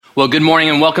Well, good morning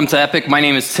and welcome to Epic. My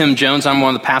name is Tim Jones. I'm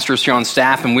one of the pastors here on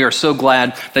staff, and we are so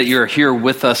glad that you're here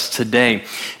with us today.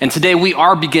 And today we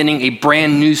are beginning a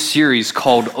brand new series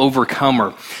called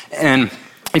Overcomer. And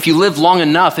if you live long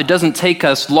enough, it doesn't take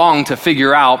us long to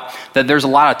figure out that there's a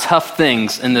lot of tough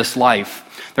things in this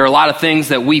life. There are a lot of things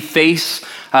that we face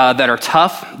that are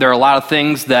tough. There are a lot of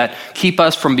things that keep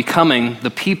us from becoming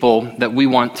the people that we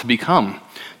want to become.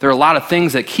 There are a lot of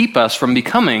things that keep us from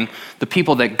becoming the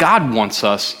people that God wants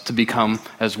us to become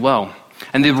as well.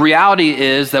 And the reality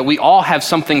is that we all have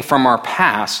something from our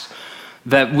past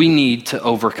that we need to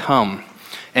overcome.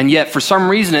 And yet, for some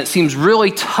reason, it seems really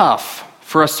tough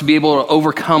for us to be able to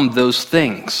overcome those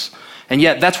things. And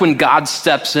yet, that's when God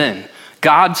steps in.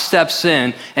 God steps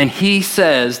in and he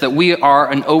says that we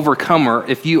are an overcomer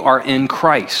if you are in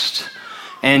Christ.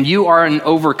 And you are an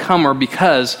overcomer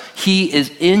because he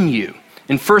is in you.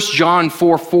 In 1 John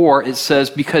 4:4, it says,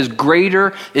 because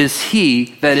greater is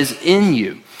he that is in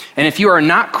you. And if you are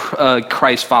not a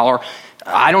Christ follower,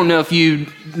 I don't know if you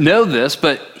know this,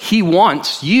 but he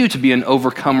wants you to be an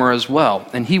overcomer as well.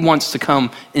 And he wants to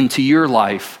come into your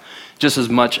life just as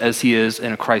much as he is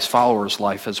in a Christ follower's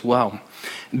life as well.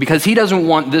 Because he doesn't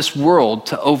want this world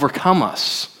to overcome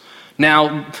us.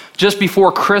 Now, just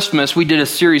before Christmas, we did a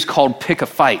series called Pick a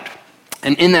Fight.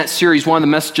 And in that series, one of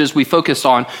the messages we focused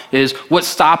on is what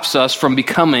stops us from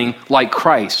becoming like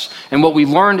Christ. And what we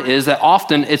learned is that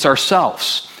often it's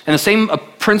ourselves. And the same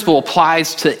principle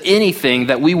applies to anything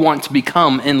that we want to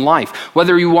become in life.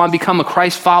 Whether you want to become a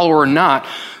Christ follower or not,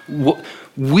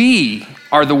 we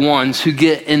are the ones who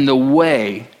get in the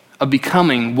way of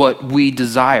becoming what we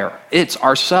desire. It's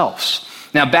ourselves.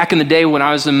 Now, back in the day when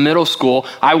I was in middle school,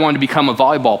 I wanted to become a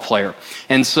volleyball player.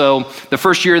 And so the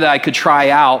first year that I could try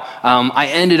out, I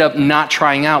ended up not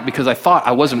trying out because I thought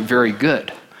I wasn't very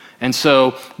good. And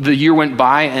so the year went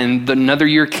by and another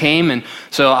year came, and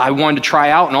so I wanted to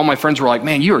try out, and all my friends were like,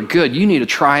 man, you are good, you need to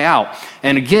try out.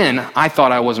 And again, I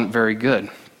thought I wasn't very good.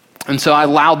 And so I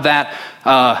allowed that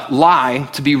lie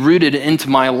to be rooted into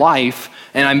my life,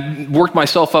 and I worked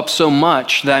myself up so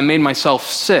much that I made myself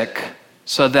sick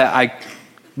so that I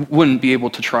wouldn't be able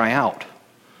to try out.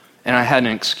 And I had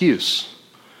an excuse.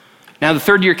 Now, the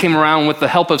third year came around with the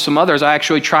help of some others. I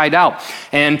actually tried out.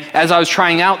 And as I was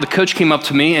trying out, the coach came up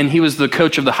to me, and he was the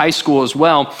coach of the high school as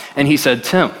well. And he said,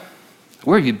 Tim,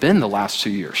 where have you been the last 2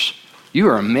 years? You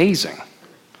are amazing.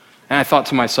 And I thought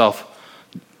to myself,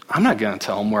 I'm not going to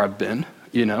tell him where I've been,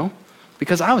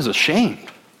 because I was ashamed.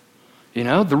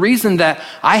 The reason that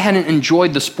I hadn't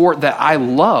enjoyed the sport that I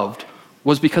loved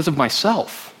was because of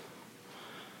myself.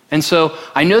 And so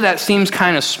I know that seems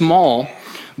kind of small,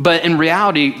 but in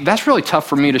reality, that's really tough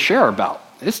for me to share about.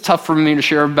 It's tough for me to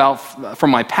share about from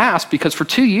my past because for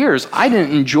 2 years, I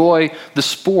didn't enjoy the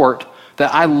sport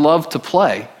that I loved to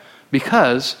play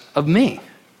because of me.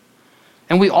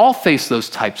 And we all face those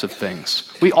types of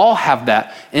things. We all have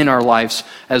that in our lives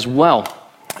as well.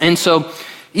 And so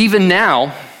even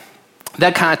now,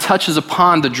 that kind of touches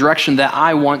upon the direction that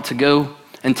I want to go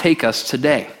and take us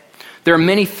today. There are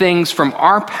many things from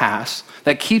our past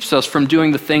that keeps us from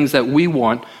doing the things that we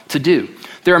want to do.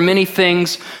 There are many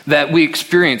things that we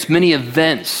experience, many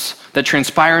events that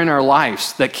transpire in our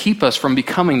lives that keep us from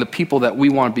becoming the people that we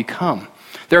want to become.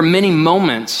 There are many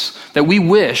moments that we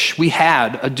wish we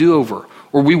had a do-over,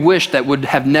 or we wish that would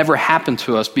have never happened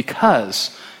to us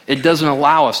because it doesn't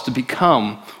allow us to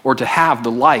become or to have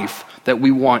the life that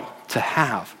we want to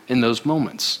have in those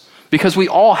moments. Because we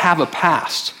all have a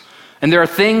past. And there are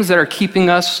things that are keeping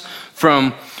us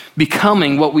from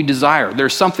becoming what we desire.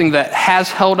 There's something that has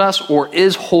held us or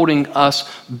is holding us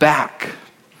back.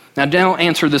 Now, don't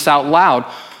answer this out loud,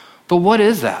 but what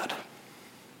is that?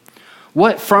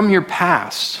 What from your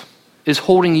past is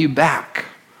holding you back?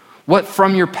 What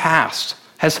from your past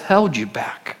has held you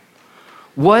back?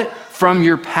 What from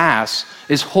your past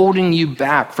is holding you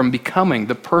back from becoming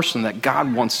the person that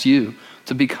God wants you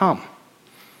to become?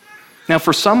 Now,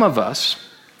 for some of us,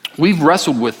 we've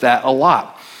wrestled with that a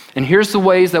lot. And here's the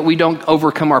ways that we don't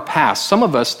overcome our past. Some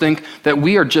of us think that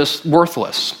we are just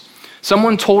worthless.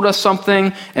 Someone told us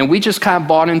something, and we just kind of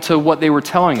bought into what they were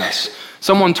telling us.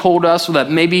 Someone told us that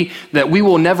maybe that we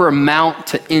will never amount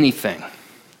to anything.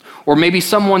 Or maybe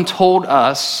someone told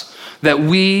us that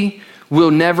we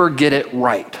will never get it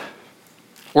right.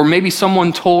 Or maybe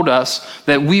someone told us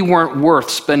that we weren't worth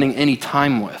spending any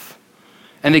time with.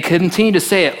 And they continue to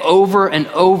say it over and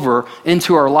over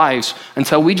into our lives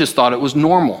until we just thought it was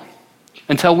normal,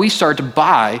 until we start to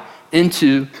buy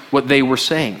into what they were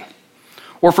saying.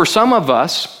 Or for some of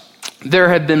us, there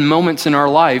have been moments in our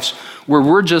lives where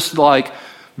we're just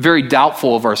very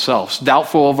doubtful of ourselves,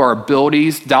 doubtful of our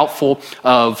abilities, doubtful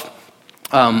of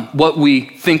what we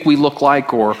think we look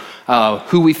like or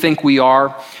who we think we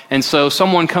are. And so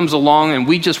someone comes along and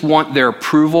we just want their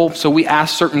approval. So we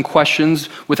ask certain questions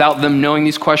without them knowing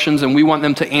these questions, and we want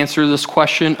them to answer this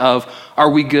question of, are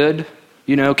we good?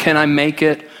 Can I make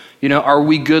it? Are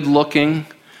we good looking?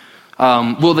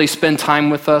 Will they spend time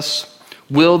with us?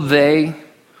 Will they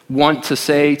want to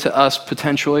say to us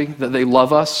potentially that they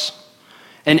love us?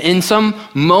 And in some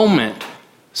moment,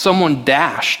 someone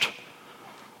dashed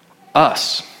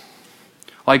us.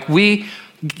 Like we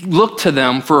looked to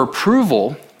them for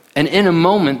approval, and in a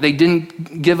moment, they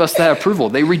didn't give us that approval.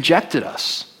 They rejected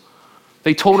us.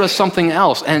 They told us something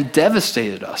else, and it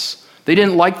devastated us. They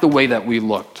didn't like the way that we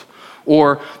looked,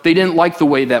 or they didn't like the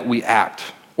way that we act,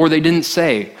 or they didn't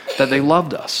say that they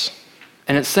loved us.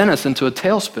 And it sent us into a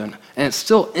tailspin, and it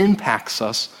still impacts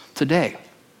us today.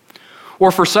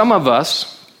 Or for some of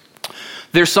us,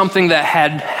 there's something that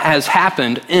has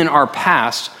happened in our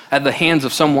past at the hands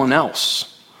of someone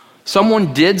else.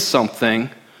 Someone did something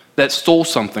that stole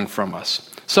something from us.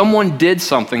 Someone did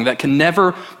something that can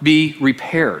never be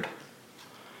repaired.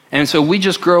 And so we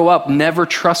just grow up never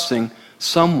trusting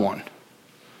someone.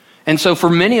 And so for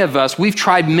many of us, we've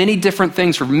tried many different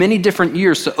things for many different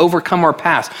years to overcome our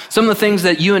past. Some of the things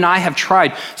that you and I have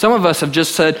tried, some of us have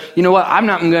just said, you know what, I'm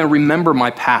not going to remember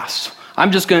my past.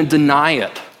 I'm just going to deny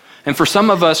it. And for some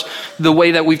of us, the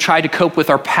way that we've tried to cope with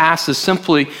our past is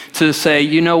simply to say,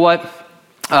 you know what,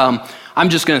 I'm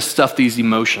just going to stuff these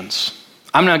emotions.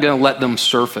 I'm not going to let them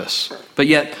surface. But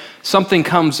yet, something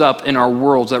comes up in our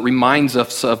worlds that reminds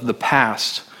us of the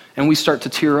past, and we start to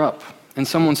tear up. And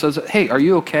someone says, hey, are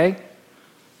you okay?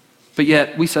 But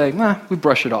yet, we say, we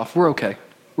brush it off. We're okay.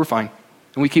 We're fine.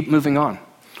 And we keep moving on.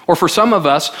 Or for some of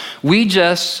us, we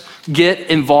just get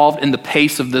involved in the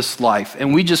pace of this life,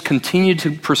 and we just continue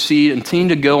to proceed and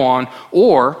continue to go on,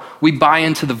 or we buy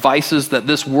into the vices that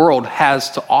this world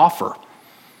has to offer.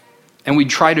 And we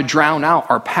try to drown out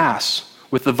our past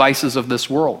with the vices of this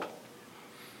world.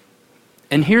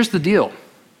 And here's the deal.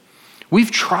 We've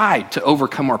tried to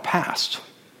overcome our past,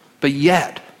 but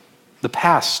yet the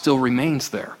past still remains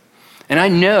there. And I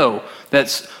know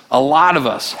that a lot of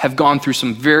us have gone through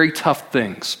some very tough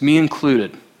things, me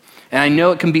included. And I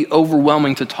know it can be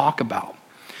overwhelming to talk about.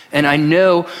 And I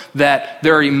know that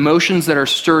there are emotions that are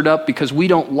stirred up because we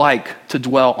don't like to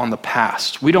dwell on the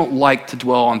past. We don't like to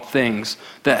dwell on things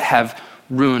that have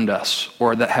ruined us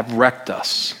or that have wrecked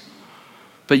us.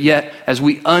 But yet, as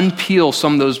we unpeel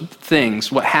some of those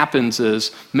things, what happens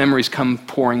is memories come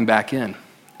pouring back in.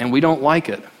 And we don't like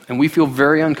it. And we feel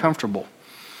very uncomfortable.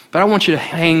 But I want you to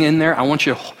hang in there.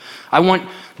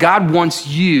 God wants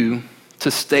you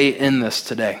to stay in this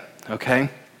today, okay?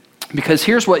 Because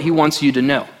here's what he wants you to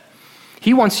know.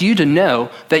 He wants you to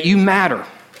know that you matter.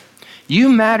 You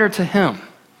matter to him.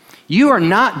 You are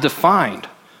not defined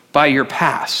by your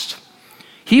past.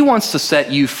 He wants to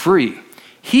set you free.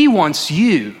 He wants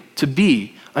you to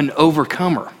be an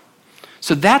overcomer.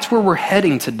 So that's where we're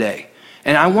heading today.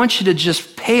 And I want you to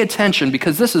just pay attention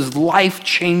because this is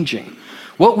life-changing.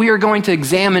 What we are going to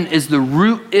examine is the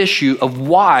root issue of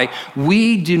why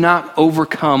we do not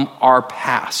overcome our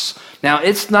past. Now,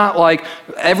 it's not like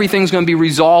everything's going to be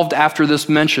resolved after this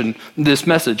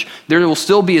message. There will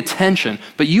still be a tension,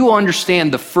 but you will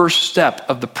understand the first step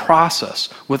of the process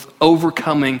with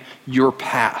overcoming your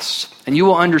past. And you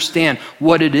will understand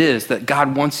what it is that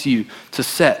God wants you to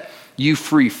set you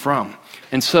free from.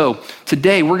 And so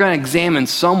today we're going to examine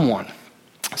someone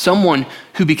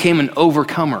who became an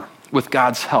overcomer with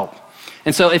God's help.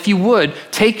 And so if you would,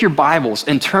 take your Bibles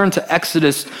and turn to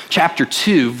Exodus chapter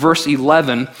 2, verse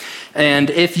 11. And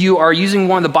if you are using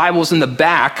one of the Bibles in the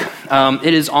back,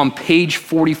 it is on page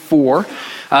 44.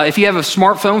 If you have a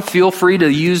smartphone, feel free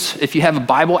to use, if you have a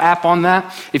Bible app on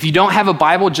that. If you don't have a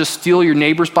Bible, just steal your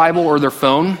neighbor's Bible or their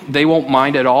phone. They won't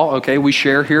mind at all, okay? We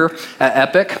share here at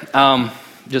Epic.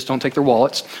 Just don't take their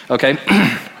wallets, okay?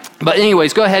 But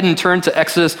anyways, go ahead and turn to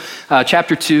Exodus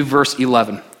chapter 2, verse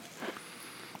 11.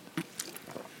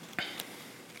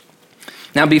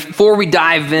 Now, before we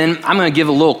dive in, I'm going to give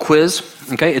a little quiz,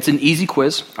 okay? It's an easy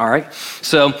quiz, all right?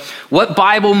 So, what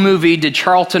Bible movie did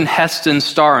Charlton Heston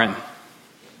star in?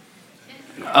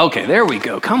 Okay, there we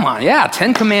go. Come on. Yeah,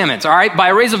 10 Commandments, all right? By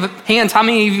a raise of hands, how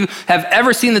many of you have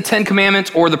ever seen the 10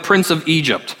 Commandments or the Prince of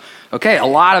Egypt? Okay, a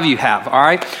lot of you have, all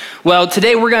right? Well,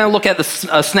 today we're going to look at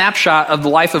a snapshot of the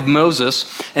life of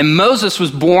Moses. And Moses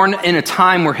was born in a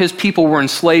time where his people were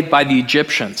enslaved by the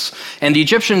Egyptians. And the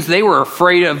Egyptians, they were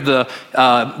afraid of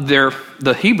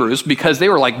the Hebrews because they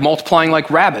were like multiplying like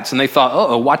rabbits. And they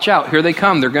thought, watch out, here they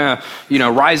come. They're going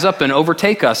to, rise up and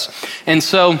overtake us. And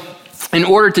so in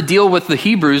order to deal with the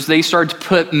Hebrews, they started to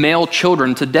put male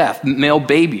children to death, male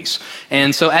babies.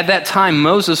 And so at that time,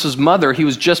 Moses' mother, he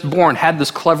was just born, had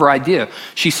this clever idea.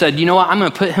 She said, you know what, I'm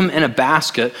going to put him in a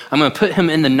basket. I'm going to put him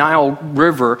in the Nile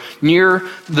River near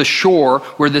the shore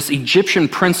where this Egyptian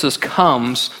princess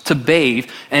comes to bathe.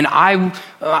 And I'm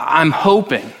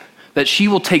hoping that she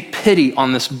will take pity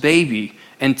on this baby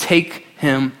and take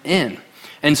him in.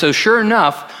 And so sure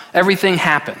enough, everything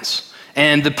happens.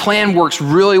 And the plan works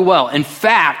really well. In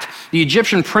fact, the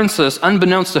Egyptian princess,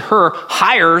 unbeknownst to her,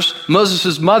 hires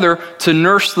Moses' mother to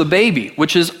nurse the baby,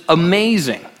 which is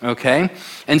amazing, okay?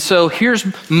 And so here's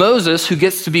Moses, who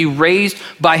gets to be raised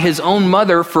by his own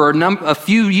mother for a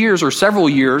few years or several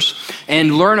years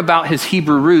and learn about his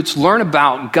Hebrew roots, learn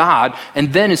about God,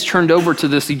 and then is turned over to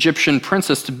this Egyptian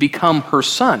princess to become her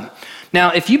son.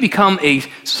 Now, if you become a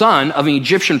son of an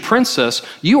Egyptian princess,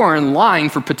 you are in line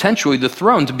for potentially the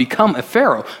throne to become a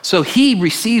pharaoh. So he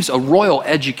receives a royal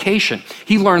education.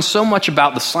 He learns so much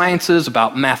about the sciences,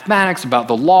 about mathematics, about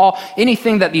the law,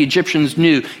 anything that the Egyptians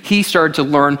knew, he started to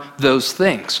learn those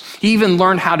things. He even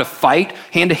learned how to fight,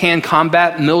 hand-to-hand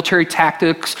combat, military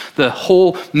tactics, the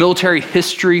whole military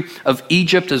history of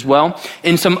Egypt as well.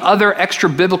 In some other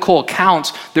extra-biblical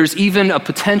accounts, there's even a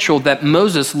potential that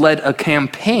Moses led a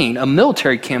campaign, a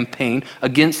military campaign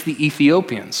against the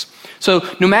Ethiopians. So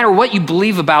no matter what you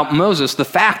believe about Moses, the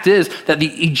fact is that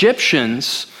the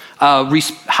Egyptians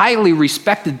highly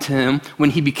respected him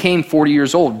when he became 40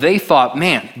 years old. They thought,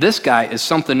 man, this guy is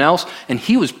something else, and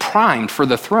he was primed for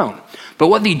the throne. But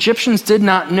what the Egyptians did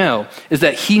not know is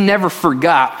that he never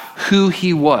forgot who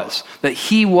he was, that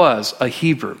he was a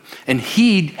Hebrew, and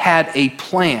he had a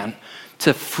plan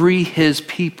to free his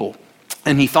people.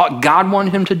 And he thought God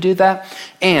wanted him to do that,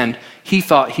 and he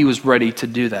thought he was ready to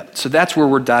do that. So that's where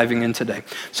we're diving in today.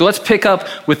 So let's pick up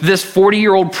with this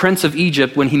 40-year-old prince of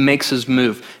Egypt when he makes his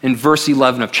move in verse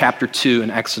 11 of chapter 2 in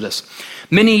Exodus.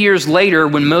 Many years later,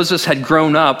 when Moses had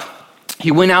grown up, he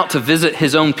went out to visit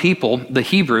his own people, the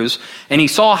Hebrews, and he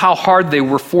saw how hard they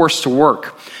were forced to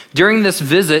work. During this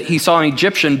visit, he saw an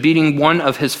Egyptian beating one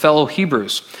of his fellow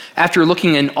Hebrews. After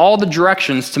looking in all the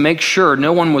directions to make sure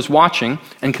no one was watching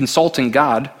and consulting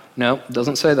God, no, it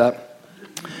doesn't say that.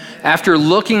 After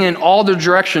looking in all the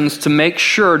directions to make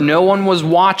sure no one was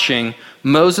watching,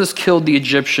 Moses killed the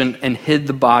Egyptian and hid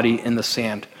the body in the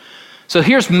sand. So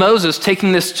here's Moses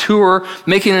taking this tour,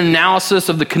 making an analysis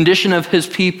of the condition of his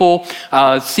people,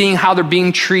 seeing how they're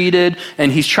being treated,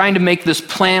 and he's trying to make this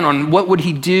plan on what would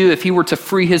he do if he were to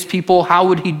free his people, how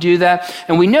would he do that?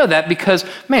 And we know that because,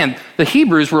 man, the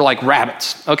Hebrews were like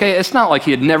rabbits, okay? It's not like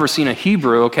he had never seen a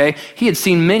Hebrew, okay? He had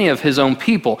seen many of his own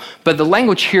people, but the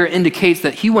language here indicates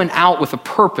that he went out with a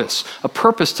purpose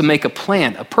to make a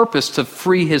plan, a purpose to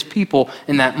free his people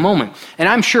in that moment. And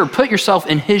I'm sure, put yourself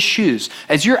in his shoes.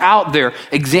 As you're out there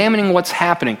examining what's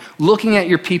happening, looking at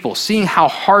your people, seeing how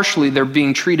harshly they're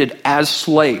being treated as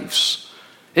slaves,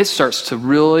 it starts to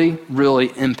really,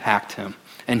 really impact him.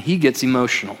 And he gets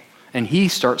emotional. And he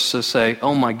starts to say,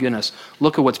 oh my goodness,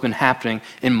 look at what's been happening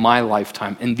in my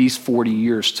lifetime, in these 40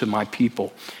 years to my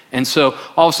people. And so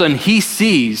all of a sudden he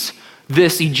sees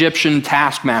this Egyptian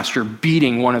taskmaster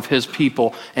beating one of his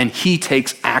people, and he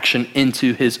takes action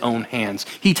into his own hands.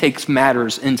 He takes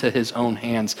matters into his own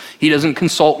hands. He doesn't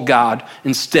consult God.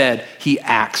 Instead, he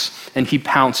acts and he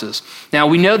pounces. Now,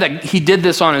 we know that he did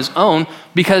this on his own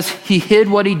because he hid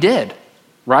what he did,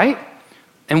 right?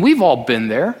 And we've all been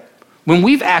there. When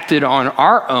we've acted on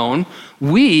our own,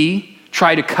 we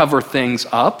try to cover things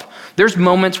up. There's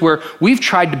moments where we've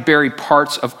tried to bury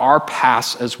parts of our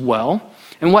past as well.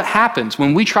 And what happens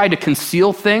when we try to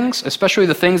conceal things, especially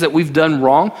the things that we've done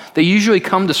wrong, they usually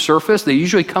come to surface, they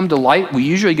usually come to light, we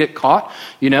usually get caught,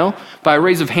 by a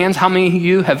raise of hands. How many of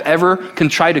you have ever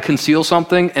tried to conceal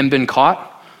something and been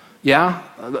caught? Yeah?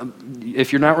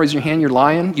 If you're not raising your hand, you're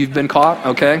lying. You've been caught,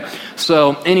 okay?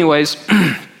 So anyways,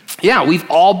 yeah, we've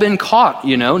all been caught,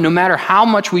 no matter how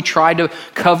much we try to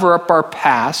cover up our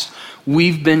past,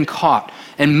 we've been caught.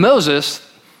 And Moses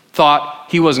thought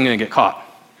he wasn't going to get caught,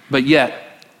 but yet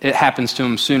it happens to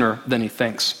him sooner than he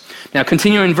thinks. Now,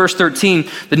 continuing in verse 13,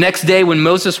 the next day when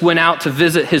Moses went out to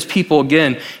visit his people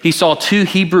again, he saw two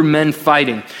Hebrew men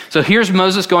fighting. So here's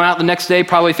Moses going out the next day,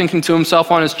 probably thinking to himself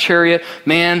on his chariot,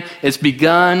 man, it's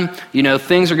begun.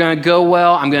 Things are going to go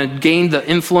well. I'm going to gain the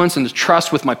influence and the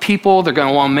trust with my people. They're going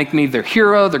to want to make me their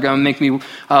hero. They're going to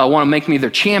want to make me their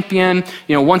champion.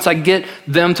 Once I get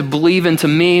them to believe into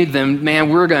me, then, man,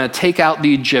 we're going to take out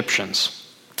the Egyptians.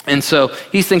 And so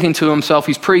he's thinking to himself,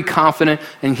 he's pretty confident,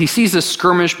 and he sees this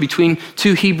skirmish between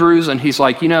two Hebrews, and he's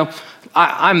like,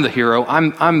 I'm the hero.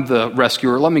 I'm the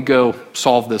rescuer. Let me go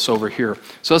solve this over here.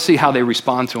 So let's see how they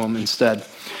respond to him instead.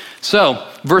 So,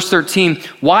 verse 13,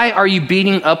 why are you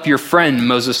beating up your friend?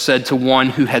 Moses said to one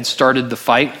who had started the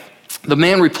fight. The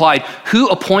man replied, who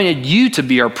appointed you to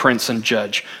be our prince and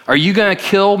judge? Are you going to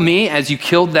kill me as you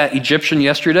killed that Egyptian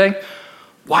yesterday?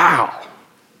 Wow.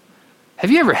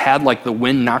 Have you ever had like the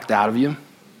wind knocked out of you?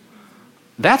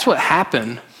 That's what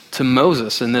happened to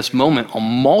Moses in this moment on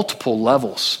multiple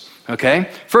levels. Okay?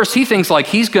 First, he thinks like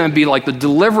he's going to be like the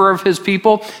deliverer of his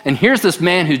people. And here's this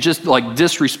man who just like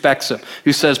disrespects him,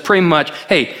 who says pretty much,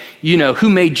 hey, who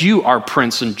made you our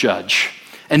prince and judge?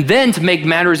 And then to make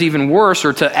matters even worse,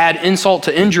 or to add insult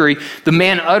to injury, the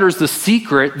man utters the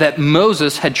secret that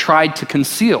Moses had tried to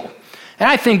conceal. And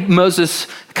I think Moses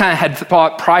kind of had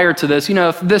thought prior to this,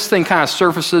 if this thing kind of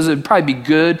surfaces, it'd probably be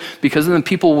good because then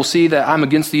people will see that I'm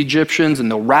against the Egyptians and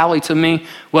they'll rally to me.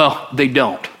 Well, they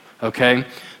don't, okay?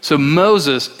 So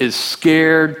Moses is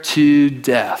scared to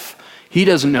death. He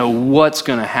doesn't know what's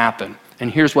going to happen. And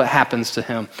here's what happens to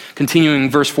him. Continuing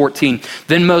verse 14.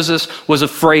 Then Moses was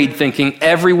afraid, thinking,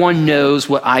 everyone knows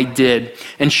what I did.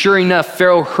 And sure enough,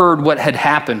 Pharaoh heard what had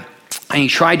happened, and he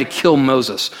tried to kill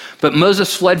Moses. But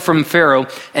Moses fled from Pharaoh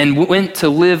and went to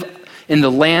live in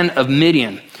the land of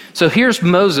Midian. So here's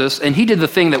Moses, and he did the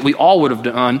thing that we all would have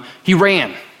done. He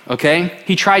ran, okay?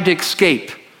 He tried to escape.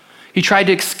 He tried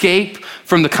to escape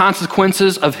from the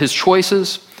consequences of his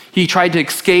choices. He tried to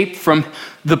escape from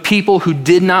the people who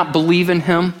did not believe in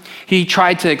him. He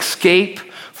tried to escape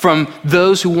from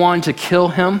those who wanted to kill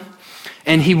him.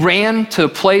 And he ran to a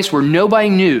place where nobody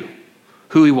knew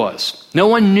who he was. No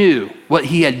one knew what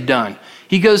he had done.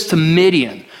 He goes to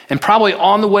Midian. And probably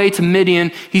on the way to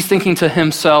Midian, he's thinking to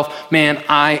himself, man,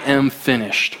 I am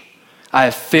finished. I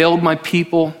have failed my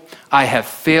people. I have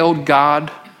failed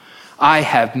God. I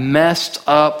have messed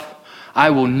up.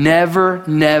 I will never,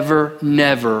 never,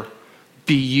 never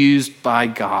be used by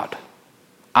God.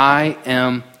 I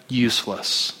am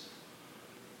useless.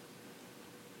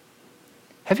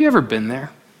 Have you ever been there?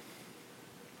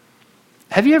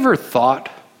 Have you ever thought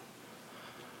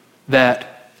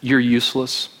that you're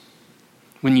useless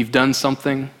when you've done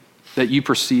something that you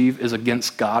perceive is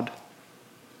against God?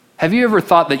 Have you ever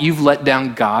thought that you've let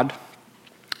down God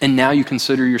and now you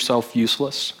consider yourself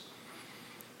useless?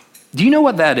 Do you know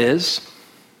what that is?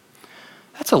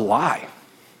 That's a lie.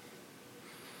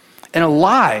 And a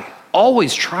lie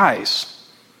always tries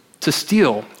to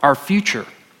steal our future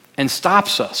and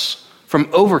stops us from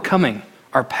overcoming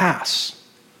our past.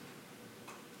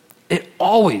 It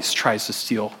always tries to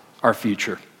steal our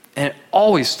future, and it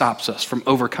always stops us from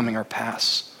overcoming our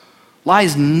past.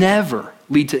 Lies never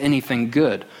lead to anything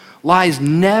good. Lies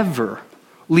never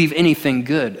leave anything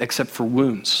good except for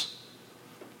wounds.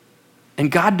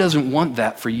 And God doesn't want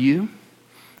that for you,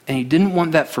 and he didn't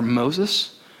want that for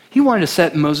Moses. He wanted to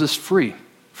set Moses free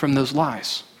from those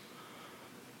lies.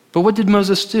 But what did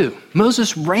Moses do?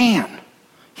 Moses ran.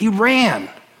 He ran,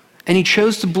 and he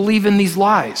chose to believe in these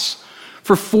lies.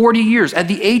 For 40 years, at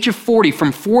the age of 40,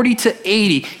 from 40 to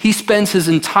 80, he spends his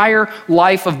entire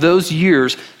life of those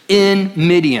years in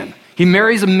Midian. He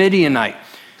marries a Midianite.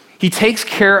 He takes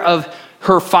care of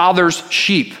her father's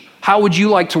sheep. How would you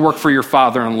like to work for your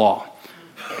father-in-law?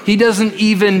 He doesn't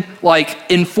even,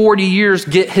 in 40 years,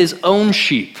 get his own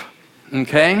sheep,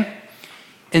 okay?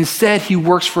 Instead, he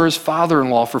works for his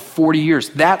father-in-law for 40 years.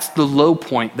 That's the low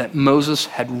point that Moses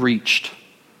had reached.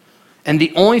 And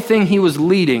the only thing he was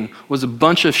leading was a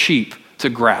bunch of sheep to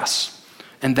grass.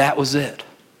 And that was it.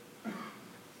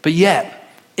 But yet,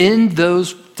 in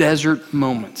those desert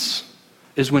moments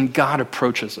is when God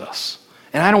approaches us.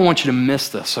 And I don't want you to miss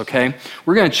this, okay?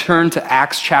 We're going to turn to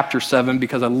Acts chapter 7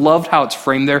 because I loved how it's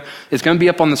framed there. It's going to be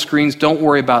up on the screens. Don't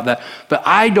worry about that. But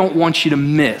I don't want you to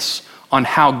miss on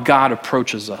how God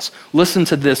approaches us. Listen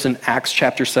to this in Acts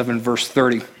chapter 7, verse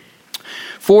 30.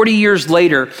 40 years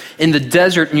later, in the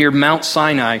desert near Mount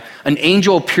Sinai, an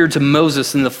angel appeared to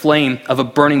Moses in the flame of a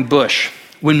burning bush.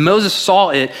 When Moses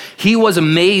saw it, he was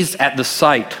amazed at the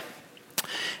sight.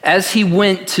 As he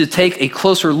went to take a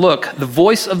closer look, the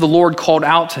voice of the Lord called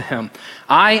out to him,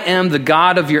 I am the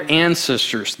God of your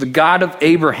ancestors, the God of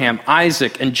Abraham,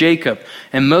 Isaac, and Jacob.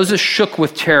 And Moses shook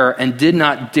with terror and did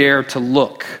not dare to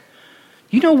look.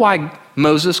 You know why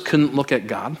Moses couldn't look at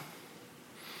God?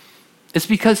 It's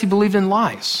because he believed in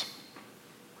lies.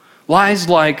 Lies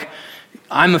like,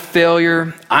 I'm a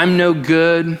failure, I'm no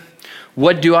good,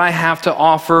 what do I have to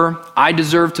offer? I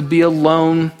deserve to be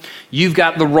alone. You've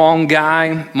got the wrong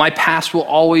guy. My past will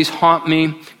always haunt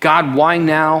me. God, why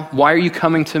now? Why are you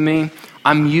coming to me?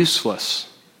 I'm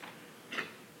useless.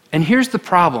 And here's the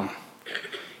problem.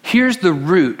 Here's the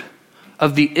root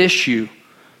of the issue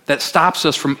that stops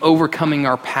us from overcoming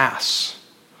our past.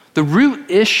 The root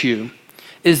issue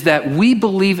is that we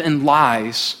believe in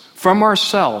lies from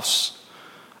ourselves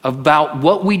about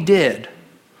what we did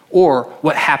or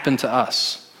what happened to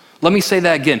us. Let me say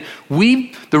that again.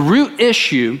 The root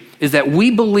issue is that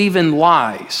we believe in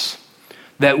lies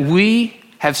that we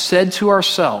have said to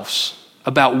ourselves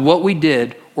about what we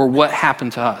did or what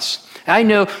happened to us. I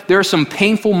know there are some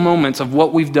painful moments of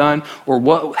what we've done or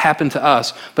what happened to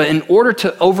us, but in order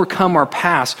to overcome our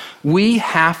past, we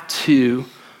have to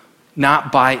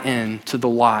not buy into the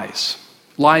lies.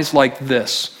 Lies like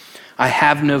this: I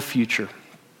have no future.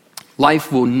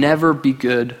 Life will never be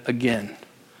good again.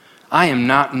 I am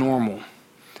not normal.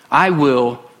 I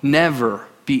will never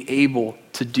be able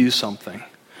to do something.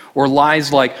 Or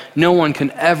lies like, no one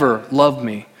can ever love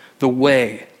me the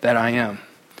way that I am.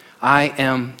 I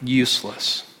am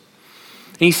useless.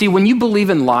 And you see, when you believe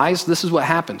in lies, this is what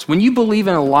happens. When you believe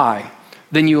in a lie,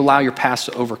 then you allow your past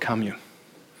to overcome you.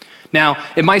 Now,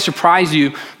 it might surprise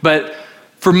you, but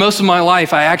for most of my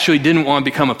life, I actually didn't want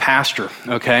to become a pastor,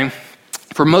 okay?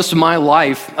 For most of my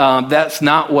life, that's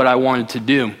not what I wanted to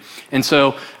do. And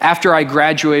so after I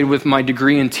graduated with my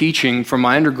degree in teaching from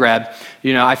my undergrad,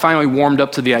 I finally warmed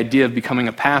up to the idea of becoming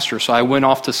a pastor. So I went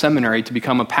off to seminary to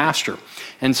become a pastor.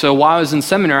 And so while I was in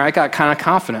seminary, I got kind of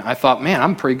confident. I thought, man,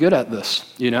 I'm pretty good at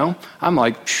this, I'm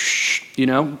like,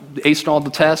 acing all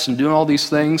the tests and doing all these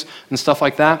things and stuff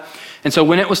like that. And so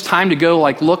when it was time to go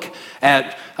look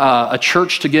at a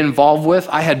church to get involved with,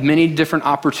 I had many different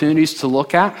opportunities to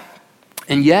look at.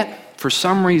 And yet, for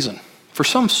some reason, for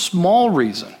some small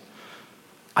reason,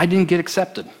 I didn't get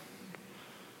accepted.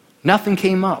 Nothing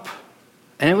came up.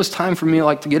 And it was time for me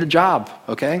to get a job,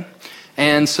 okay?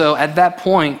 And so at that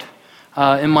point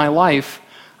in my life,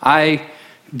 I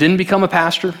didn't become a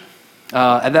pastor.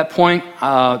 At that point,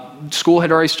 school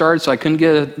had already started, so I couldn't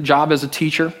get a job as a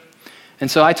teacher. And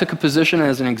so I took a position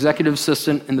as an executive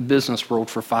assistant in the business world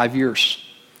for 5 years,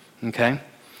 okay?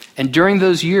 And during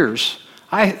those years,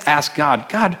 I asked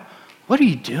God, what are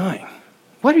you doing?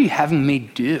 What are you having me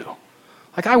do?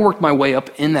 I worked my way up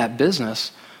in that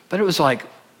business, but it was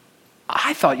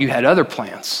I thought you had other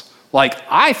plans.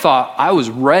 I thought I was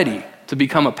ready to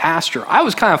become a pastor. I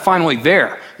was kind of finally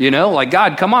there,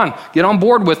 God, come on, get on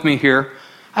board with me here.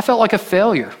 I felt like a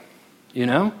failure,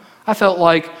 I felt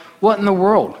like, what in the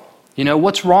world?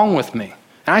 What's wrong with me?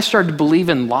 And I started to believe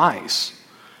in lies.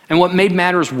 And what made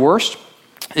matters worse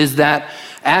is that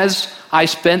as I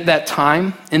spent that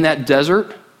time in that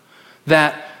desert,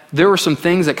 that there were some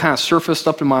things that kind of surfaced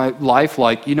up in my life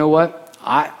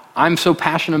I'm so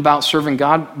passionate about serving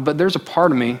God, but there's a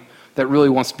part of me that really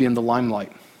wants to be in the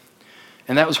limelight.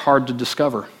 And that was hard to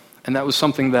discover. And that was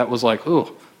something that was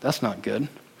oh, that's not good.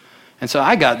 And so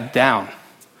I got down,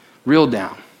 real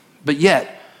down. But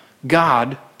yet,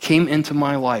 God came into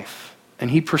my life, and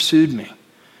he pursued me.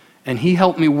 And he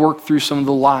helped me work through some of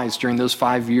the lies during those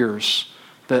 5 years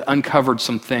that uncovered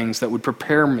some things that would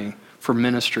prepare me for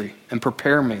ministry and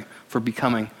prepare me for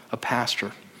becoming a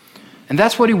pastor. And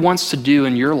that's what he wants to do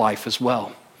in your life as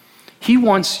well. He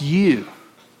wants you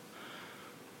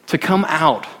to come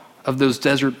out of those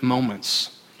desert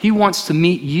moments. He wants to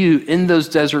meet you in those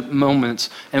desert moments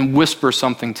and whisper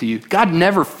something to you. God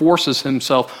never forces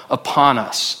himself upon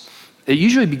us. It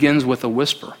usually begins with a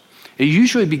whisper. It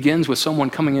usually begins with someone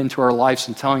coming into our lives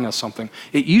and telling us something.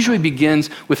 It usually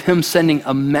begins with him sending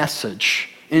a message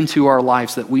into our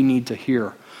lives that we need to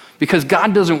hear. Because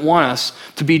God doesn't want us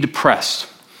to be depressed.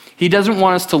 He doesn't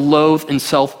want us to loathe in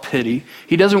self-pity.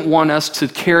 He doesn't want us to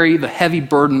carry the heavy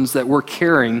burdens that we're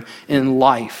carrying in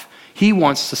life. He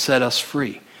wants to set us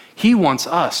free. He wants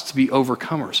us to be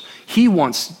overcomers. He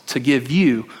wants to give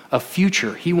you a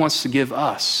future. He wants to give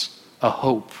us a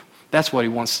hope. That's what he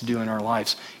wants to do in our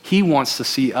lives. He wants to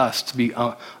see us to be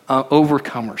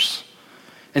overcomers.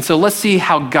 And so let's see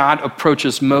how God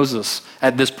approaches Moses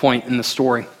at this point in the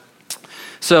story.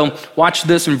 So watch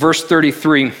this in verse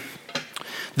 33.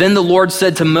 Then the Lord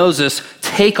said to Moses,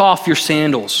 "Take off your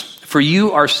sandals, for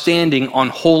you are standing on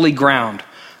holy ground.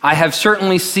 I have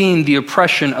certainly seen the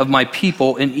oppression of my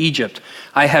people in Egypt.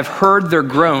 I have heard their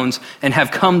groans and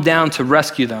have come down to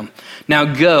rescue them. Now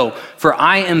go, for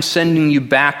I am sending you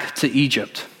back to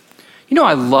Egypt."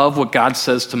 I love what God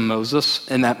says to Moses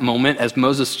in that moment as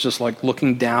Moses is just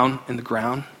looking down in the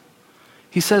ground.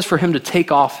 He says for him to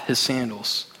take off his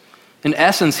sandals. In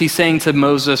essence, he's saying to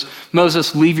Moses,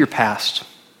 leave your past.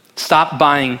 Stop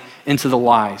buying into the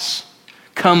lies.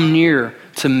 Come near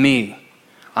to me.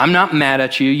 I'm not mad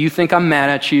at you. You think I'm mad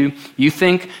at you. You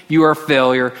think you are a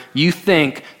failure. You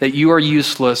think that you are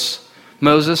useless.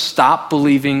 Moses, stop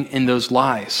believing in those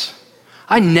lies.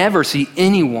 I never see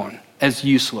anyone as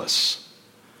useless.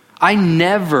 I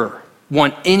never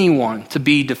want anyone to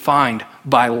be defined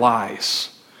by lies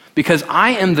because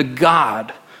I am the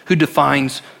God who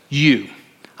defines you.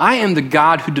 I am the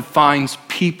God who defines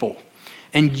people.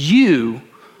 And you,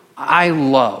 I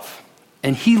love.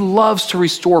 And he loves to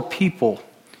restore people.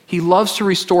 He loves to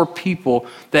restore people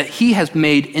that he has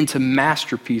made into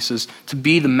masterpieces to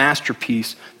be the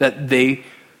masterpiece that they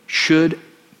should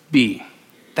be.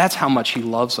 That's how much he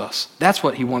loves us. That's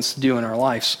what he wants to do in our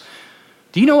lives.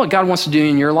 Do you know what God wants to do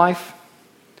in your life?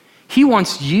 He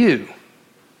wants you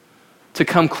to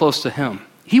come close to him.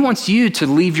 He wants you to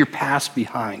leave your past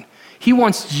behind. He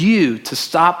wants you to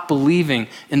stop believing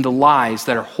in the lies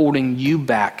that are holding you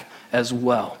back as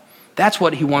well. That's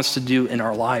what he wants to do in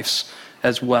our lives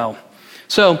as well.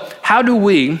 So how do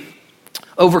we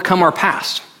overcome our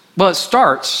past? Well, it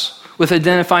starts with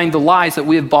identifying the lies that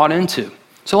we have bought into.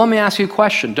 So let me ask you a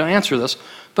question. Don't answer this,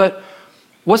 but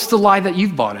what's the lie that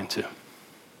you've bought into?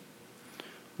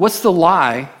 What's the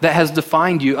lie that has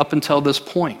defined you up until this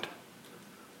point?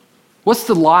 What's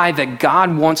the lie that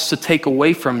God wants to take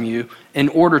away from you in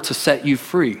order to set you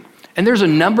free? And there's a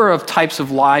number of types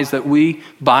of lies that we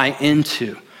buy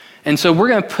into. And so we're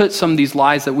going to put some of these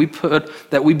lies that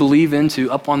we believe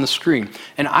into up on the screen.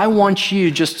 And I want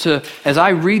you just to, as I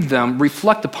read them,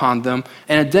 reflect upon them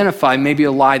and identify maybe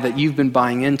a lie that you've been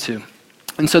buying into.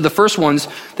 And so the first ones,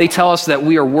 they tell us that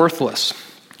we are worthless.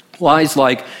 Lies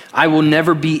like, I will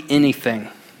never be anything.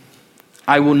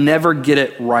 I will never get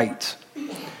it right.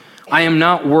 I am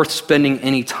not worth spending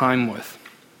any time with.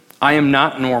 I am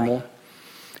not normal.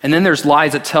 And then there's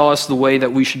lies that tell us the way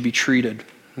that we should be treated.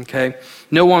 Okay?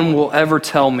 No one will ever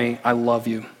tell me I love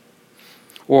you.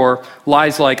 Or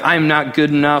lies like, I am not good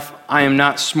enough. I am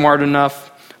not smart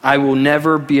enough. I will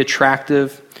never be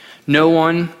attractive. No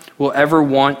one will ever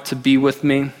want to be with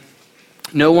me.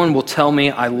 No one will tell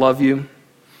me I love you.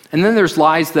 And then there's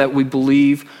lies that we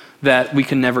believe that we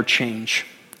can never change.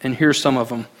 And here's some of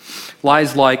them.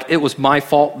 Lies like, it was my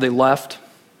fault they left.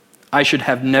 I should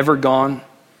have never gone.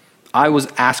 I was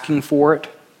asking for it.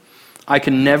 I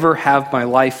can never have my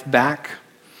life back.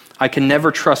 I can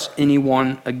never trust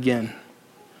anyone again.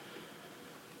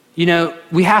 You know,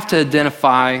 we have to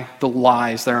identify the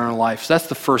lies that are in our lives. That's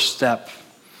the first step.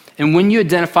 And when you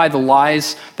identify the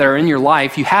lies that are in your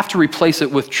life, you have to replace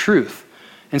it with truth.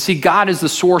 And see, God is the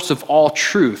source of all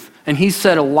truth. And he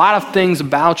said a lot of things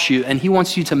about you, and he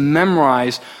wants you to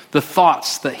memorize the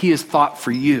thoughts that he has thought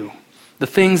for you, the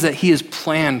things that he has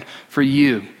planned for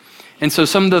you. And so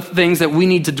some of the things that we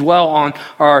need to dwell on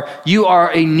are, you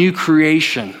are a new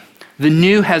creation. The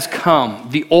new has come.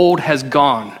 The old has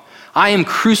gone. I am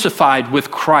crucified with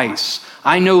Christ.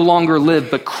 I no longer live,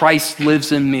 but Christ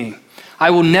lives in me. I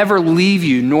will never leave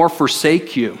you nor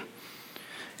forsake you.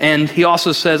 And he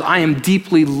also says, I am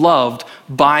deeply loved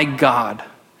by God,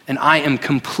 and I am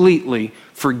completely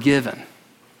forgiven.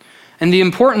 And the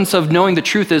importance of knowing the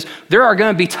truth is, there are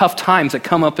going to be tough times that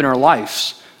come up in our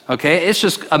lives. Okay, it's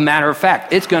just a matter of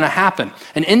fact. It's going to happen.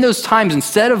 And in those times,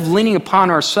 instead of leaning upon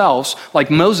ourselves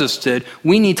like Moses did,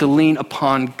 we need to lean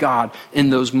upon God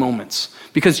in those moments.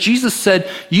 Because Jesus said,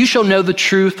 you shall know the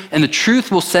truth, and the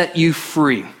truth will set you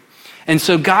free. And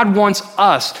so God wants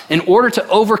us, in order to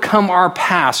overcome our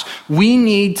past, we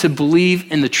need to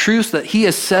believe in the truth that he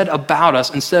has said about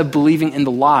us instead of believing in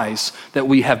the lies that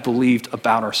we have believed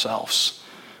about ourselves.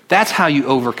 That's how you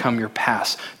overcome your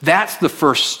past. That's the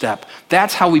first step.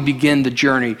 That's how we begin the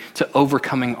journey to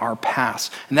overcoming our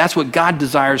past. And that's what God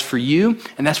desires for you,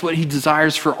 and that's what he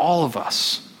desires for all of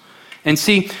us. And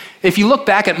see, if you look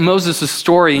back at Moses'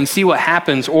 story and see what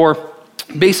happens, or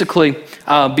basically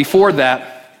before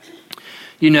that,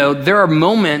 you know, there are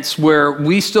moments where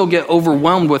we still get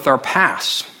overwhelmed with our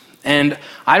past. And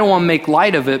I don't want to make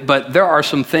light of it, but there are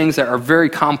some things that are very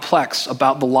complex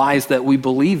about the lies that we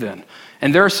believe in.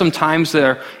 And there are some times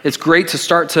that it's great to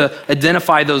start to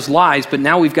identify those lies, but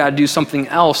now we've got to do something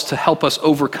else to help us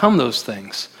overcome those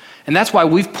things. And that's why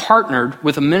we've partnered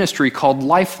with a ministry called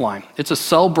Lifeline. It's a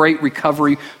Celebrate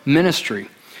Recovery ministry.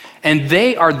 And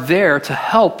they are there to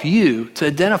help you to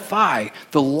identify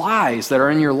the lies that are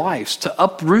in your lives, to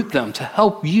uproot them, to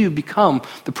help you become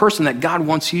the person that God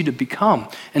wants you to become,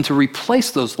 and to replace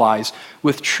those lies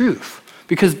with truth.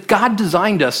 Because God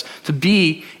designed us to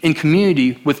be in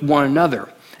community with one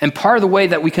another. And part of the way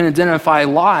that we can identify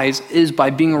lies is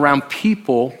by being around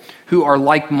people who are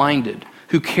like-minded,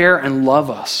 who care and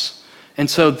love us. And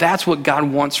so that's what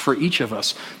God wants for each of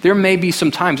us. There may be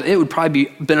some times it would probably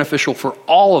be beneficial for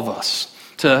all of us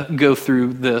to go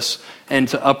through this and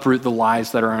to uproot the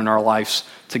lies that are in our lives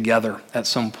together at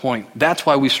some point. That's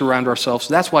why we surround ourselves.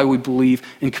 That's why we believe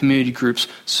in community groups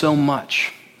so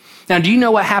much. Now, do you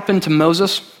know what happened to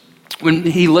Moses when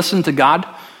he listened to God?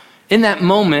 In that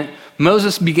moment,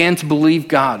 Moses began to believe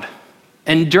God.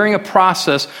 And during a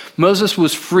process, Moses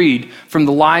was freed from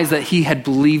the lies that he had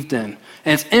believed in.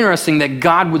 And it's interesting that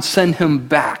God would send him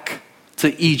back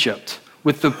to Egypt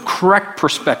with the correct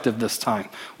perspective this time,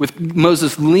 with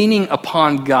Moses leaning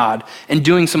upon God and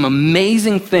doing some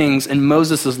amazing things in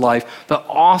Moses' life, but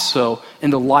also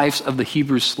in the lives of the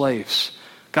Hebrew slaves.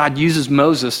 God uses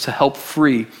Moses to help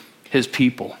free his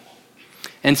people.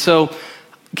 And so,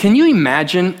 can you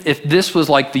imagine if this was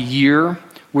like the year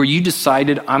where you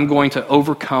decided, I'm going to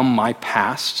overcome my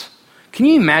past? Can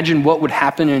you imagine what would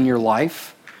happen in your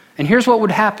life? And here's what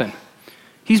would happen.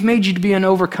 He's made you to be an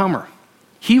overcomer.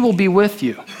 He will be with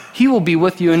you. He will be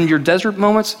with you in your desert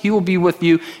moments. He will be with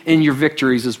you in your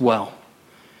victories as well.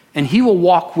 And he will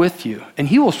walk with you. And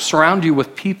he will surround you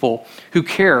with people who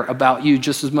care about you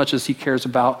just as much as he cares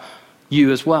about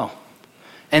you as well.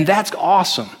 And that's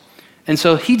awesome. And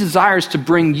so he desires to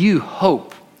bring you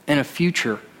hope and a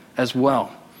future as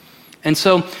well. And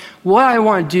so what I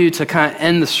want to do to kind of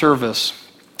end the service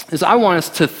is I want us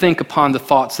to think upon the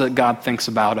thoughts that God thinks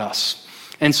about us.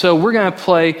 And so we're going to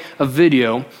play a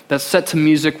video that's set to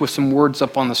music with some words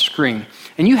up on the screen.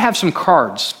 And you have some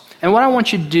cards. And what I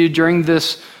want you to do during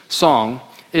this song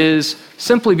is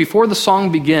simply before the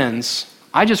song begins,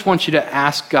 I just want you to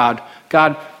ask God,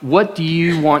 God, what do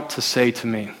you want to say to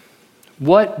me?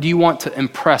 What do you want to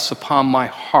impress upon my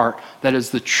heart that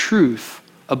is the truth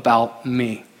about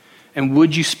me? And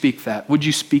would you speak that? Would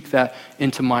you speak that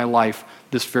into my life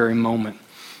this very moment?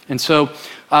 And so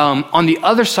on the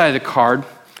other side of the card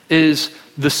is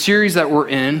the series that we're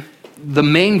in, the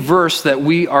main verse that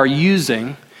we are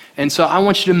using. And so I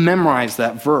want you to memorize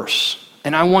that verse.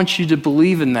 And I want you to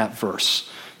believe in that verse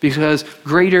because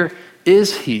greater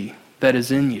is he that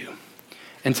is in you.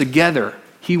 And together,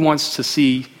 he wants to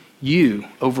see you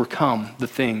overcome the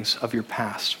things of your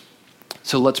past.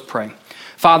 So let's pray.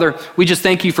 Father, we just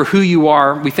thank you for who you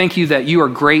are. We thank you that you are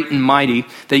great and mighty,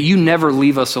 that you never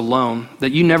leave us alone,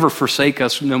 that you never forsake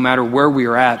us no matter where we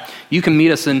are at. You can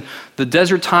meet us in the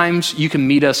desert times. You can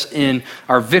meet us in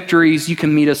our victories. You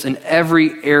can meet us in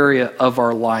every area of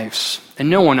our lives.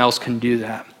 And no one else can do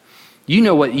that. You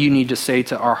know what you need to say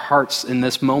to our hearts in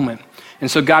this moment. And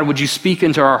so, God, would you speak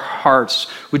into our hearts?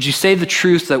 Would you say the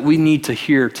truth that we need to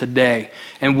hear today?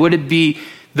 And would it be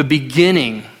the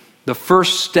beginning, the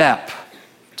first step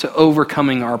to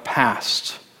overcoming our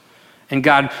past? And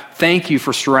God, thank you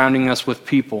for surrounding us with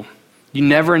people. You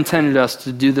never intended us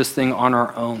to do this thing on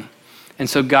our own. And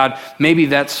so, God, maybe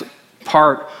that's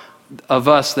part of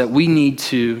us that we need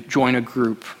to join a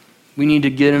group. We need to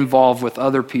get involved with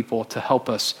other people to help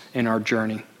us in our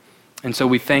journey. And so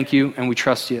we thank you and we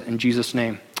trust you. In Jesus'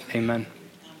 name, amen.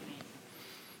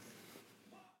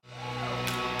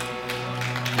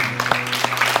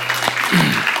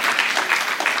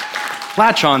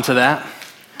 Latch on to that.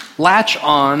 Latch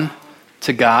on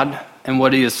to God and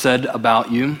what he has said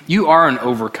about you. You are an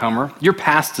overcomer. Your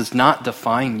past does not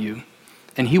define you,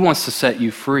 and he wants to set you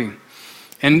free.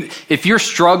 And if you're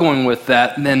struggling with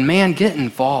that, then man, get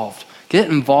involved. Get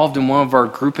involved in one of our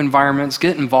group environments.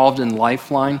 Get involved in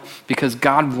Lifeline because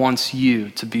God wants you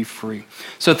to be free.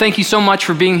 So thank you so much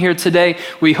for being here today.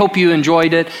 We hope you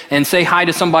enjoyed it, and say hi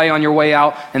to somebody on your way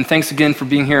out. And thanks again for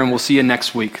being here, and we'll see you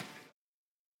next week.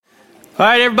 All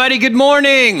right, everybody, good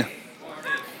morning.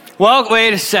 Well,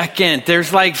 wait a second.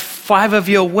 There's like 5 of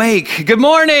you awake. Good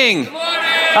morning. Good morning.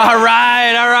 All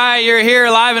right. You're here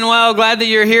alive and well. Glad that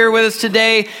you're here with us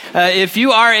today. If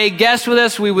you are a guest with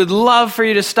us, we would love for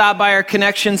you to stop by our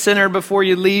Connection Center before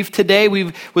you leave today.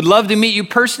 We would love to meet you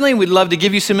personally. We'd love to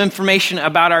give you some information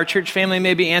about our church family,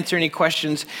 maybe answer any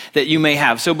questions that you may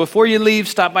have. So before you leave,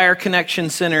 stop by our Connection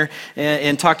Center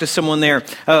and talk to someone there.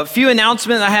 A few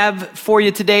announcements I have for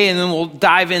you today, and then we'll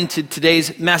dive into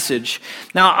today's message.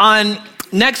 Now, on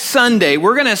next Sunday,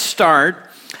 we're going to start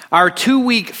our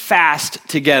 2-week fast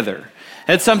together.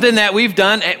 It's something that we've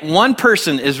done. One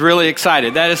person is really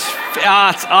excited. That is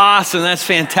it's awesome. That's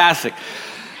fantastic.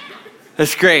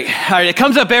 That's great. All right, it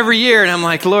comes up every year, and I'm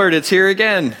like, Lord, it's here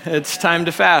again. It's time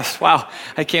to fast. Wow,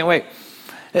 I can't wait.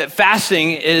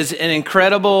 Fasting is an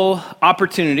incredible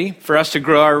opportunity for us to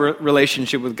grow our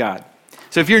relationship with God.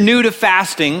 So if you're new to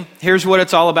fasting, here's what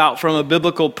it's all about from a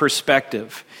biblical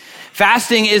perspective.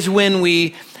 Fasting is when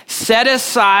we set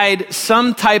aside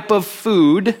some type of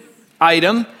food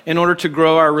item in order to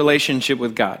grow our relationship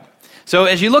with God. So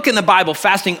as you look in the Bible,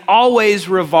 fasting always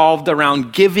revolved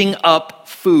around giving up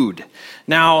food.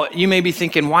 Now, you may be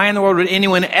thinking, why in the world would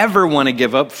anyone ever want to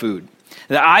give up food?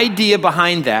 The idea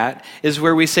behind that is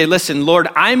where we say, listen, Lord,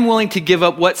 I'm willing to give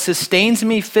up what sustains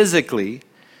me physically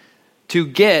to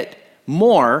get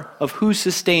more of who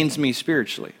sustains me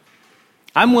spiritually.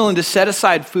 I'm willing to set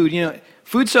aside food. You know,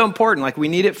 food's so important, like we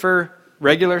need it for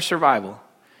regular survival.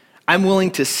 I'm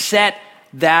willing to set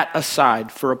that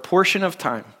aside for a portion of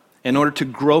time in order to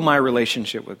grow my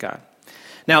relationship with God.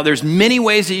 Now, there's many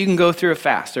ways that you can go through a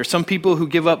fast. There's some people who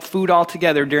give up food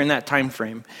altogether during that time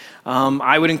frame.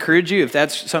 I would encourage you, if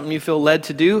that's something you feel led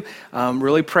to do,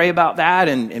 really pray about that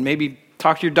and maybe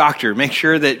talk to your doctor. Make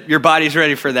sure that your body's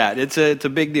ready for that. It's a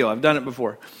big deal. I've done it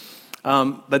before.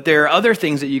 But there are other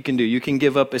things that you can do. You can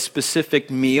give up a specific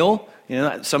meal. You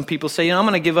know, some people say, I'm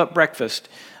going to give up breakfast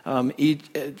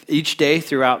each day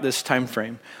throughout this time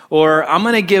frame. Or I'm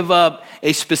going to give up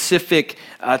a specific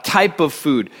type of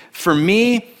food. For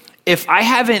me, if I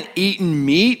haven't eaten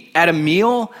meat at a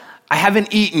meal, I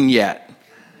haven't eaten yet.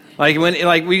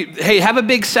 Hey, have a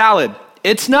big salad.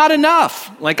 It's not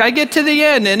enough. Like I get to the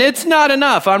end and it's not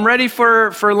enough. I'm ready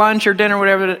for lunch or dinner,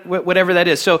 whatever that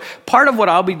is. So part of what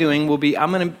I'll be doing will be,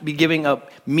 I'm going to be giving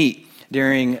up meat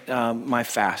during my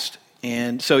fast.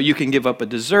 And so you can give up a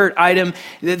dessert item.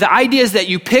 The idea is that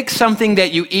you pick something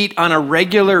that you eat on a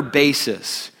regular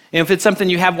basis. And if it's something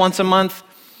you have once a month,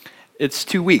 it's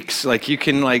 2 weeks. Like you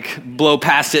can blow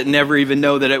past it and never even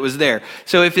know that it was there.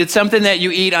 So if it's something that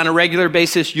you eat on a regular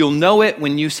basis, you'll know it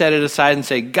when you set it aside and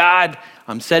say, God,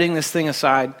 I'm setting this thing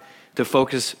aside to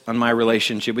focus on my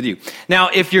relationship with you. Now,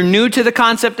 if you're new to the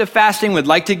concept of fasting, would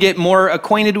like to get more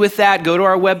acquainted with that, go to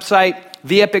our website,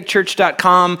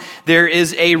 theepicchurch.com. There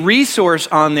is a resource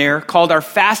on there called our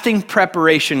Fasting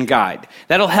Preparation Guide.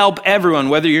 That'll help everyone,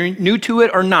 whether you're new to it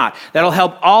or not. That'll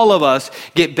help all of us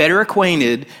get better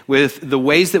acquainted with the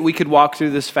ways that we could walk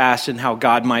through this fast and how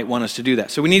God might want us to do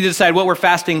that. So we need to decide what we're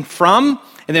fasting from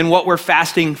and then what we're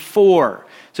fasting for.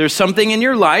 So there's something in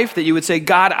your life that you would say,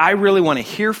 God, I really want to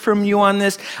hear from you on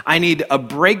this. I need a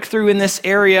breakthrough in this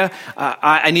area.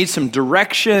 I need some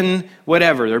direction,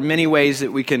 whatever. There are many ways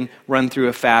that we can run through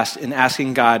a fast in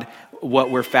asking God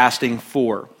what we're fasting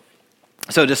for.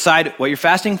 So decide what you're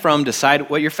fasting from, decide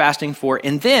what you're fasting for,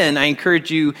 and then I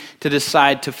encourage you to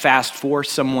decide to fast for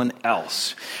someone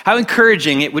else. How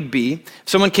encouraging it would be if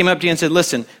someone came up to you and said,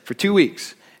 listen, for 2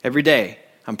 weeks, every day,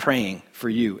 I'm praying for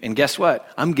you. And guess what?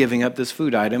 I'm giving up this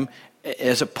food item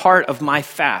as a part of my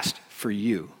fast for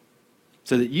you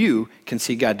so that you can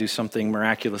see God do something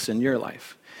miraculous in your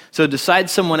life. So decide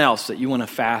someone else that you want to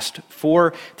fast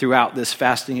for throughout this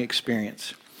fasting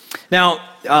experience. Now,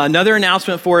 another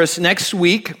announcement for us. Next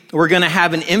week, we're going to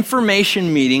have an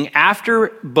information meeting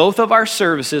after both of our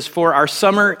services for our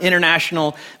summer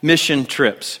international mission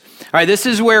trips. All right, this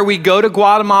is where we go to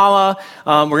Guatemala.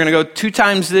 We're going to go 2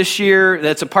 times this year.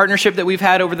 That's a partnership that we've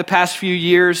had over the past few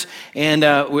years. And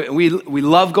we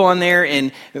love going there,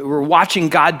 and we're watching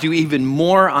God do even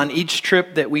more on each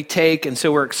trip that we take. And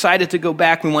so we're excited to go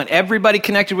back. We want everybody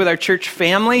connected with our church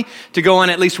family to go on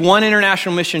at least one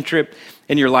international mission trip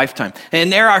in your lifetime.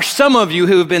 And there are some of you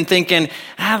who have been thinking,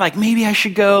 maybe I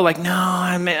should go. No,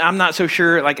 I'm not so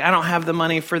sure. I don't have the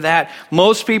money for that.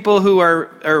 Most people who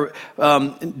are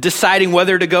deciding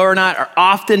whether to go or not are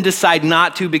often decide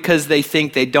not to because they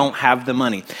think they don't have the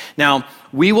money. Now,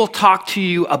 we will talk to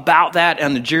you about that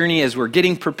on the journey as we're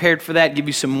getting prepared for that, give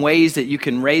you some ways that you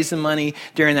can raise the money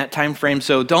during that time frame.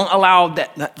 So don't allow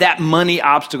that money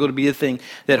obstacle to be the thing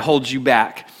that holds you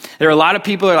back. There are a lot of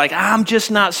people who are like, I'm just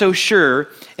not so sure.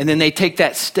 And then they take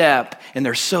that step and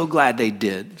they're so glad they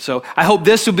did. So I hope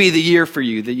this will be the year for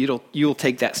you that you'll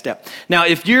take that step. Now,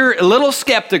 if you're a little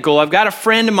skeptical, I've got a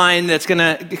friend of mine that's going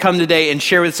to come today and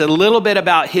share with us a little bit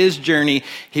about his journey.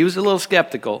 He was a little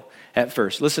skeptical at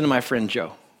first. Listen to my friend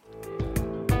Joe.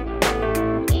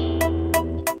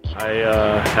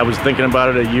 I was thinking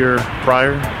about it a year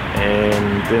prior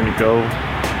and didn't go,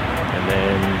 and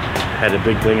then had a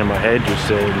big thing in my head, just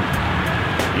said,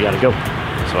 you gotta go.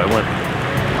 So I went.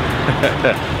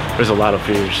 There's a lot of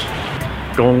fears.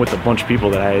 Going with a bunch of people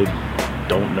that I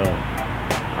don't know.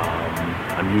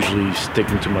 I'm usually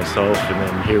sticking to myself, and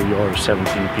then here we are,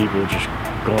 17 people just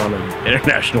going on an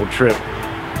international trip.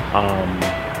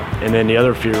 And then the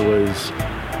other fear was,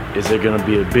 is it going to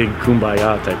be a big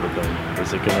kumbaya type of thing?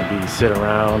 Is it going to be sit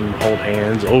around, hold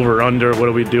hands, over, under, what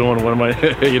are we doing? What am I,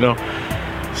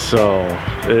 So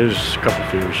there's a couple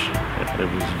fears. It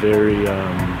was very,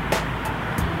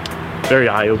 very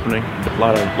eye-opening, a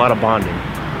lot of bonding.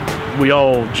 We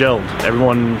all gelled,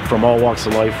 everyone from all walks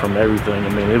of life, from everything. I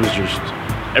mean, it was just,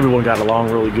 everyone got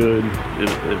along really good.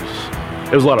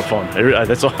 It was a lot of fun.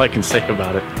 That's all I can say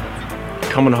about it.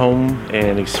 Coming home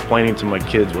and explaining to my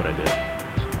kids what I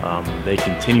did. They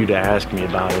continue to ask me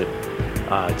about it.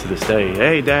 to this day.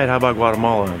 Hey, Dad, how about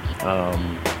Guatemala?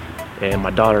 And my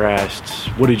daughter asked,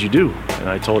 what did you do? And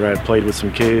I told her I played with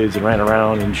some kids and ran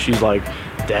around, and she's like,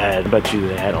 Dad, I bet you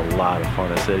they had a lot of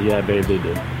fun. I said, yeah, babe, they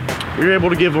did. We were able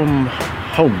to give them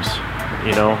homes,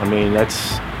 you know? I mean,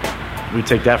 we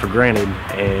take that for granted,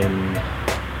 and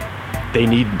they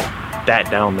need that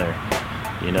down there,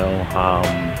 you know?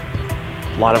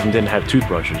 A lot of them didn't have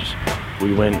toothbrushes.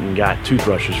 We went and got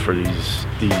toothbrushes for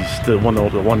the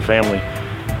one family,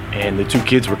 and the two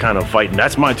kids were kind of fighting.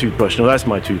 That's my toothbrush. No, that's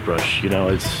my toothbrush. You know,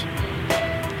 it's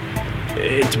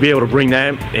to be able to bring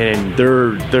that, and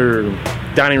their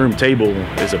dining room table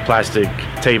is a plastic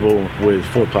table with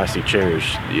 4 plastic chairs.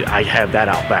 I have that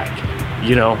out back.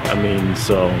 You know, I mean,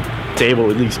 so to able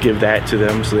to at least give that to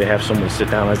them so they have somewhere to sit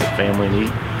down as a family and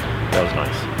eat. That was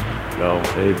nice. No,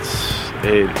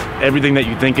 everything that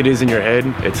you think it is in your head,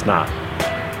 it's not.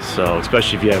 So,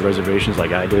 especially if you have reservations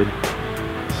like I did.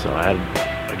 So I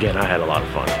had a lot of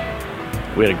fun.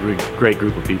 We had a great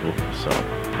group of people. So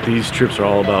these trips are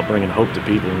all about bringing hope to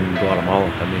people in Guatemala.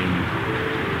 I mean,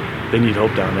 they need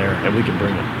hope down there, and we can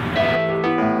bring it.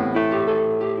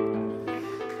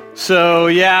 So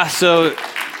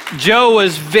Joe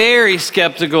was very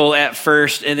skeptical at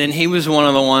first, and then he was one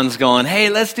of the ones going, hey,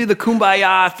 let's do the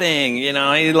kumbaya thing. You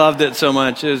know, he loved it so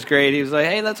much. It was great. He was like,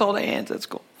 hey, let's hold hands. That's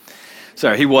cool.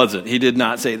 Sorry, he wasn't. He did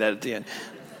not say that at the end.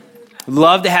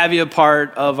 Love to have you a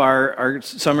part of our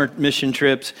summer mission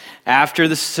trips. After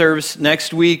the service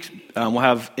next week, we'll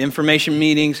have information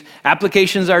meetings.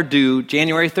 Applications are due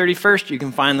January 31st. You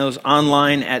can find those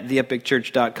online at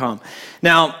theepicchurch.com.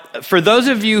 Now, for those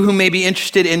of you who may be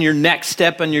interested in your next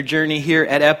step on your journey here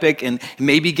at Epic and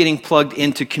maybe getting plugged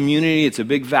into community, it's a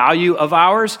big value of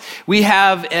ours. We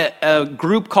have a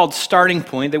group called Starting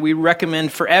Point that we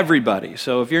recommend for everybody.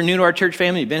 So if you're new to our church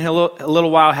family, you've been here a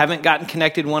little while, haven't gotten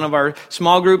connected in one of our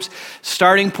small groups,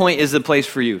 Starting Point is the place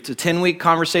for you. It's a 10-week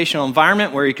conversational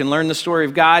environment where you can learn the story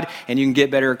of God and you can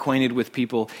get better acquainted with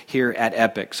people here at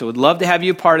Epic. So we'd love to have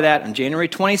you a part of that. On January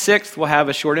 26th, we'll have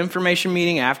a short information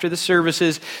meeting after the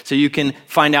services so you can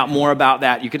find out more about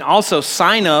that. You can also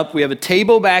sign up. We have a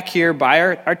table back here by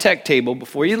our tech table.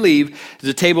 Before you leave,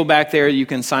 there's a table back there. You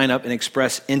can sign up and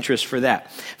express interest for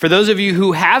that. For those of you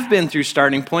who have been through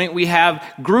Starting Point, we have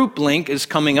Group Link is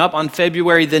coming up on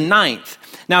February the 9th.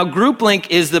 Now, Group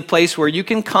Link is the place where you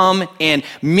can come and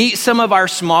meet some of our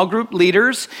small group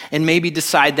leaders and maybe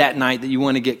decide that night that you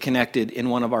want to get connected in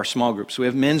one of our small groups. We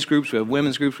have men's groups, we have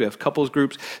women's groups, we have couples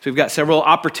groups. So we've got several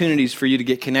opportunities for you to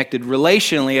get connected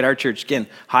relationally at our church. Again,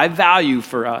 high value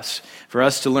for us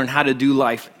to learn how to do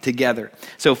life together.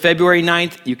 So February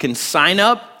 9th, you can sign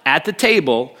up at the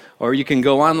table, or you can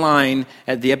go online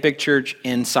at the Epic Church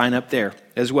and sign up there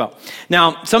as well.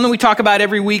 Now, something we talk about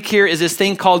every week here is this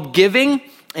thing called giving.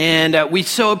 And we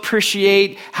so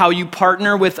appreciate how you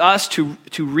partner with us to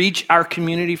reach our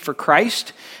community for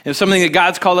Christ. And something that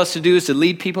God's called us to do is to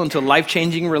lead people into a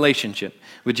life-changing relationship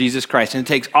with Jesus Christ. And it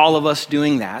takes all of us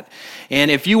doing that.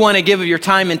 And if you want to give of your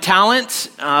time and talents,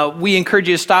 we encourage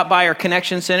you to stop by our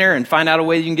Connection Center and find out a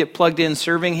way you can get plugged in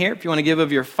serving here. If you want to give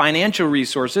of your financial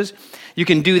resources, you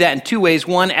can do that in 2 ways.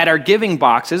 One, at our giving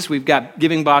boxes. We've got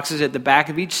giving boxes at the back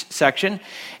of each section.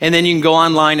 And then you can go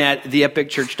online at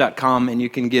theepicchurch.com and you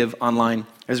can give online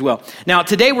as well. Now,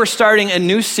 today we're starting a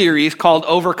new series called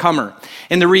Overcomer.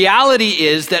 And the reality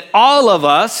is that all of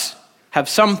us have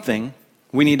something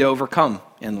we need to overcome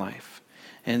in life.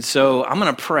 And so I'm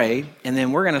going to pray, and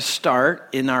then we're going to start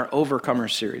in our Overcomer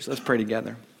series. Let's pray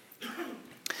together.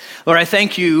 Lord, I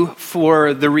thank you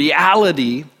for the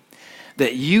reality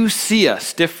that you see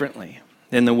us differently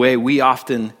than the way we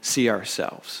often see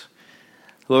ourselves.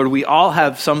 Lord, we all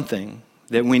have something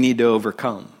that we need to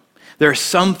overcome. There's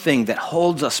something that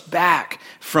holds us back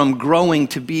from growing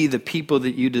to be the people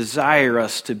that you desire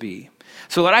us to be.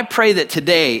 So Lord, I pray that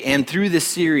today and through this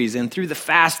series and through the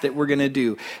fast that we're going to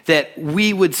do, that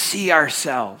we would see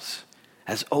ourselves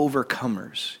as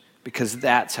overcomers, because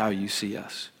that's how you see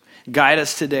us. Guide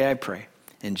us today, I pray.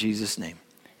 In Jesus' name,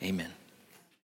 amen.